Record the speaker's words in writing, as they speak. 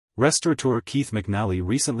Restaurateur Keith McNally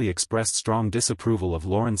recently expressed strong disapproval of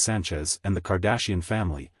Lauren Sanchez and the Kardashian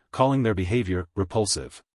family, calling their behavior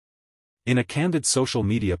repulsive. In a candid social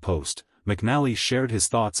media post, McNally shared his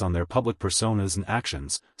thoughts on their public personas and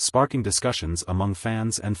actions, sparking discussions among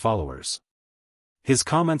fans and followers. His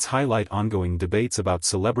comments highlight ongoing debates about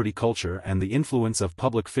celebrity culture and the influence of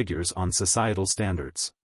public figures on societal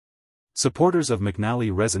standards. Supporters of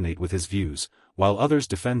McNally resonate with his views, while others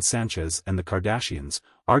defend Sanchez and the Kardashians,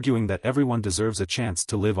 arguing that everyone deserves a chance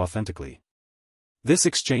to live authentically. This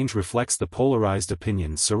exchange reflects the polarized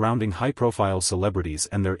opinions surrounding high-profile celebrities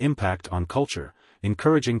and their impact on culture,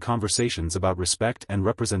 encouraging conversations about respect and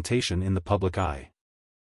representation in the public eye.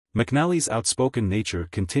 McNally's outspoken nature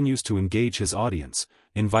continues to engage his audience,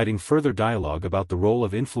 inviting further dialogue about the role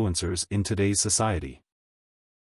of influencers in today's society.